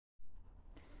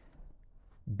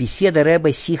Беседы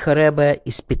Ребе, Сихи Ребе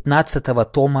из 15-го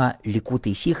тома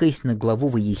Ликутей Сихи на главу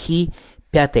Вайехи,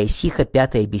 5-я Сиха,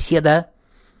 5-я беседа.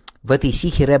 В этой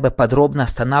Сихе Ребе подробно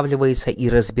останавливается и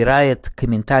разбирает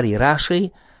комментарий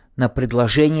Раши на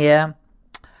предложение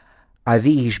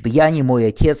 «Ави Ишбияни, мой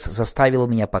отец, заставил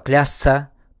меня поклясться»,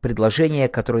 предложение,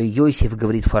 которое Йосеф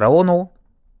говорит фараону,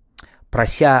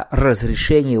 прося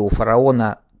разрешения у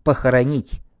фараона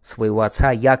похоронить своего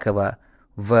отца Якова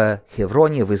в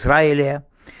Хевроне, в Израиле.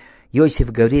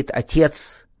 Йосеф говорит: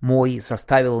 «Отец мой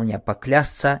заставил меня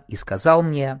поклясться и сказал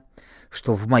мне,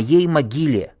 что в моей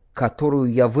могиле, которую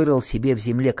я вырыл себе в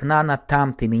земле Кнаана,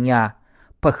 там ты меня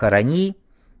похорони».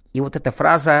 И вот эта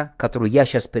фраза, которую я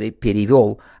сейчас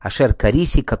перевел, «Ашер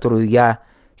кариси», которую я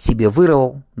себе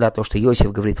вырыл, да, то, что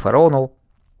Йосеф говорит фараону,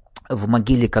 в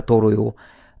могиле, которую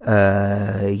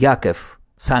Яков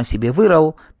сам себе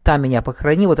вырыл, там меня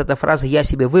похорони. Вот эта фраза «я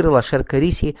себе вырыл», «Ашер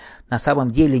кариси» на самом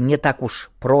деле не так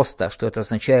уж просто, что это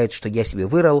означает, что я себе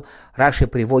вырыл. Раши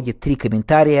приводит 3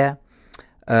 комментария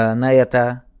на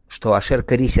это, что «Ашер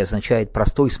кариси» означает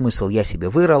простой смысл «я себе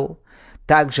вырыл».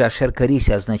 Также «Ашер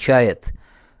кариси» означает,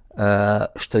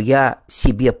 что я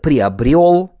себе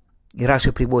приобрел. И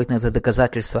Раши приводит на это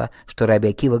доказательство, что Рабби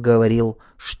Акива говорил,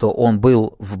 что он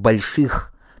был в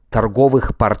больших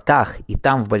торговых портах, и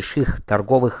там в больших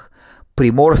торговых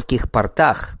приморских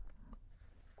портах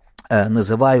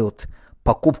называют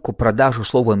покупку-продажу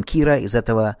словом «кира». Из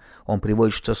этого он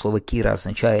приводит, что слово «кира»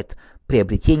 означает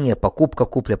приобретение, покупка,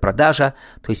 купля-продажа.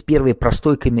 То есть первый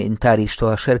простой комментарий, что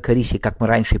 «Ашер кариси», как мы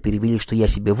раньше перевели, что «я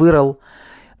себе вырыл».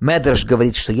 Медраш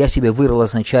говорит, что «я себе вырыл»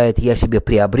 означает «я себе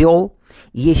приобрел».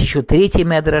 И есть еще третий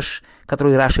медраш,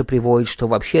 который Раши приводит, что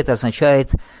вообще это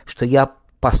означает, что я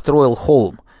построил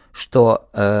холм, что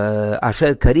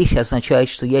 «Ашер кариси» означает,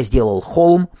 что я сделал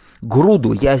холм,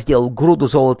 груду, я сделал груду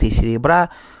золота и серебра,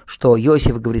 что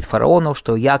Йосеф говорит фараону,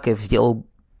 что Яков сделал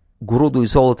груду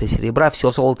из золота и серебра,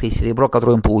 все золото и серебро,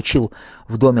 которое он получил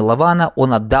в доме Лавана,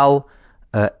 он отдал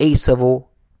Эйсаву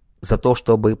за то,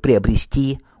 чтобы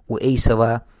приобрести у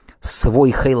Эйсава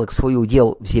свой хейлок, свой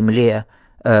удел в земле,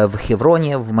 в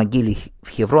Хевроне, в могиле в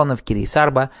Хеврона, в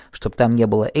Кирисарба, чтобы там не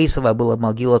было Эйсова, а была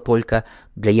могила только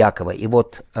для Якова. И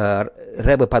вот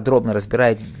Ребе подробно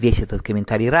разбирает весь этот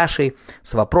комментарий Раши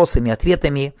с вопросами,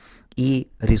 ответами, и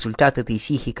результат этой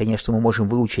сихи, конечно, мы можем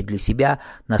выучить для себя,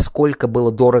 насколько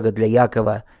было дорого для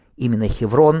Якова именно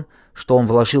Хеврон, что он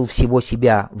вложил всего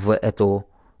себя в эту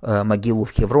могилу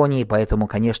в Хевроне, и поэтому,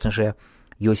 конечно же,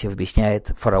 Йосеф объясняет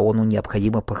фараону,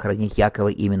 необходимо похоронить Якова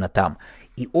именно там.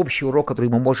 И общий урок, который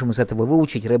мы можем из этого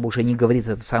выучить, Ребе уже не говорит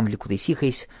это сам в Ликутей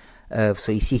Сихис, в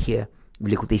своей сихе, в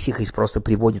Ликутей Сихис просто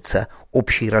приводится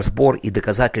общий разбор и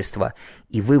доказательства,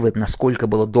 и вывод, насколько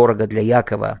было дорого для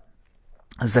Якова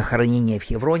захоронение в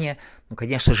Хевроне. Ну,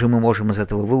 конечно же, мы можем из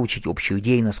этого выучить общую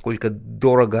идею, насколько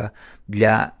дорого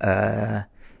для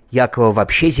Якова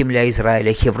вообще земля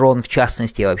Израиля, Хеврон в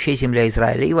частности, вообще земля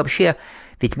Израиля, и вообще,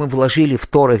 ведь мы вложили в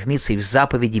Торы, в мицвы, в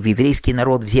заповеди, в еврейский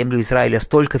народ, в землю Израиля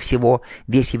столько всего,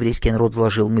 весь еврейский народ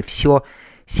вложил, мы все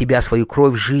себя, свою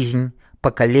кровь, жизнь,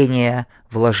 поколение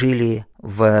вложили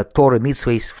в Торы,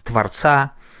 мицвы, в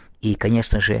Творца, и,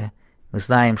 конечно же, мы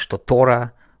знаем, что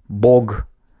Тора, Бог,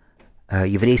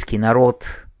 еврейский народ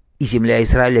и земля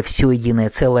Израиля все единое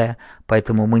целое,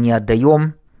 поэтому мы не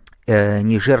отдаем,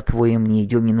 не жертвуем, не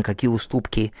идем ни на какие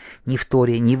уступки ни в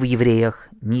Торе, ни в евреях,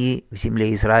 ни в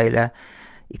земле Израиля.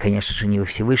 И, конечно же, не во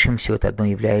Всевышнем, все это одно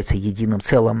является единым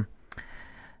целым.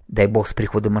 Дай Бог, с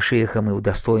приходом Машиаха мы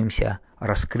удостоимся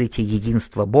раскрытия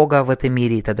единства Бога в этом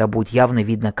мире, и тогда будет явно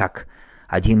видно, как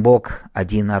один Бог,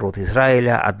 один народ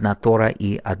Израиля, одна Тора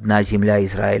и одна земля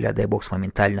Израиля. Дай Бог, с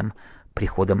моментальным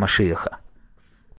приходом Машиаха.